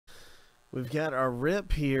We've got our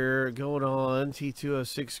rip here going on,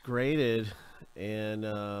 T206 graded,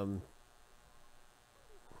 and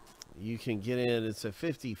you can get in. It's a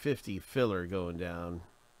 50-50 filler going down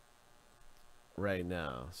right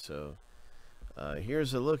now. So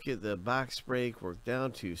here's a look at the box break. We're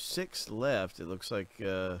down to 6 left. It looks like,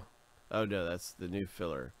 oh no, that's the new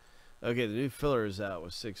filler. Okay, the new filler is out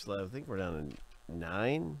with 6 left. I think we're down to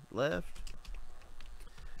 9 left.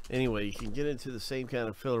 Anyway, you can get into the same kind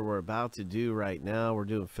of filler we're about to do right now. We're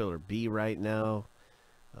doing filler B right now.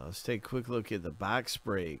 Let's take a quick look at the box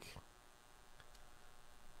break.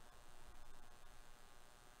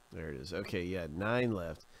 There it is. Okay, yeah, 9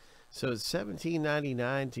 left. So it's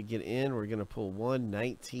 $17.99 to get in. We're going to pull one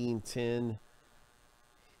 1910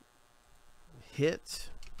 hit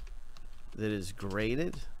that is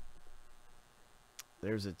graded.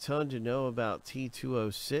 There's a ton to know about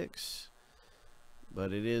T206.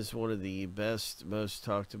 But it is one of the best, most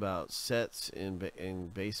talked about sets in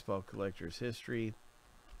baseball collectors history.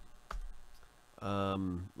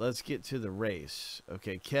 Let's get to the race.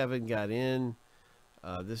 Okay, Kevin got in.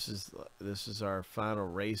 This is our final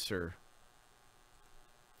racer.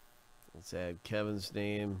 Let's add Kevin's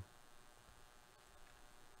name.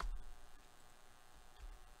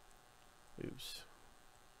 Oops.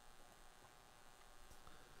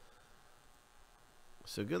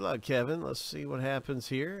 So good luck, Kevin. Let's see what happens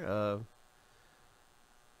here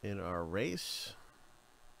in our race.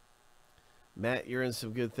 Matt, you're in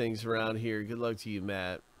some good things around here. Good luck to you,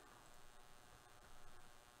 Matt.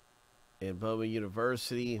 And Bowman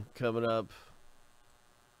University coming up.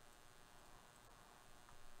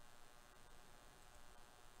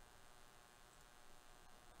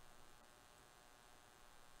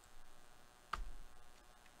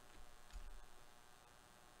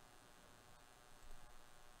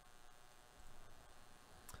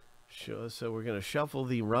 So we're going to shuffle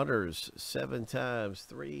the runners 7 times.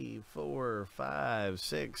 3, 4, 5,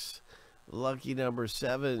 6. Lucky number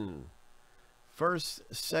 7. First,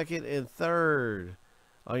 second, and third.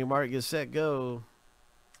 On your mark, get set, go.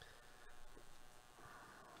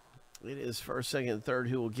 It is first, second, and third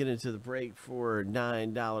who will get into the break for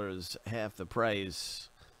 $9, half the price.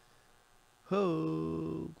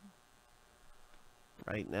 Ho!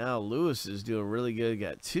 Right now, Lewis is doing really good.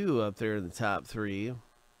 Got 2 up there in the top 3.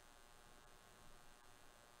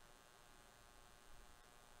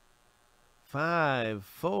 5,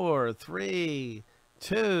 4, 3,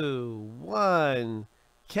 2, 1.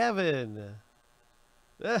 Kevin.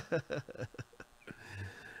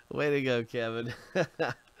 Way to go, Kevin.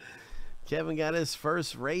 Kevin got his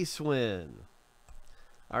first race win.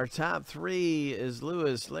 Our top 3 is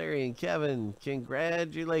Lewis, Larry, and Kevin.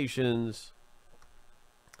 Congratulations.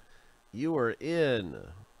 You were in.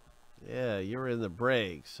 Yeah, you were in the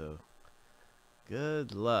break, so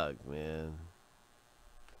good luck, man.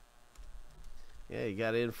 Yeah, you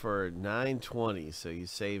got in for $9.20, so you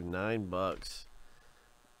saved $9,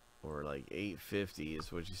 or like $8.50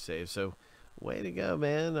 is what you saved. So, way to go,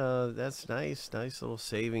 man. That's nice little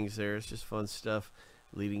savings there. It's just fun stuff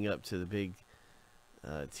leading up to the big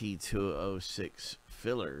T206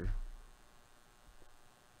 filler.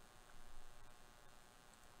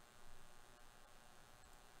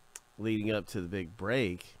 Leading up to the big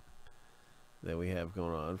break that we have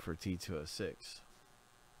going on for T206.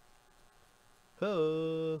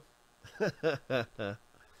 Ho!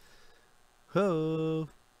 Ho!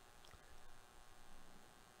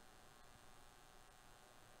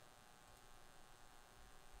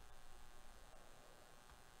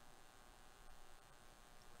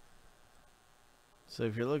 So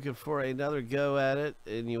if you're looking for another go at it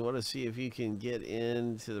and you want to see if you can get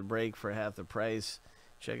into the break for half the price,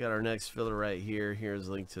 check out our next filler right here. Here's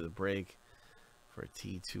a link to the break for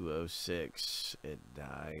T206 at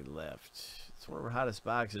 9 left. It's one of our hottest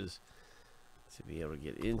boxes to be able to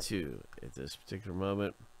get into at this particular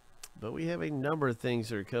moment. But we have a number of things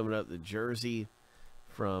that are coming up. The jersey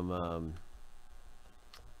from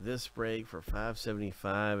this break for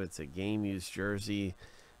 $5.75. It's a game used jersey.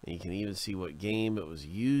 And you can even see what game it was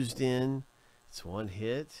used in. It's one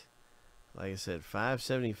hit. Like I said,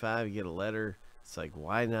 $5.75. You get a letter. It's like,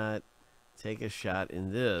 why not take a shot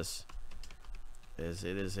in this? As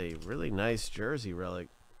it is a really nice jersey relic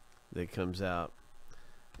that comes out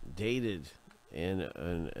dated and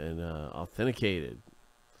authenticated.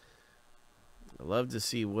 I love to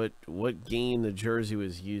see what game the jersey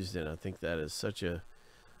was used in. I think that is such a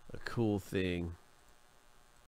cool thing.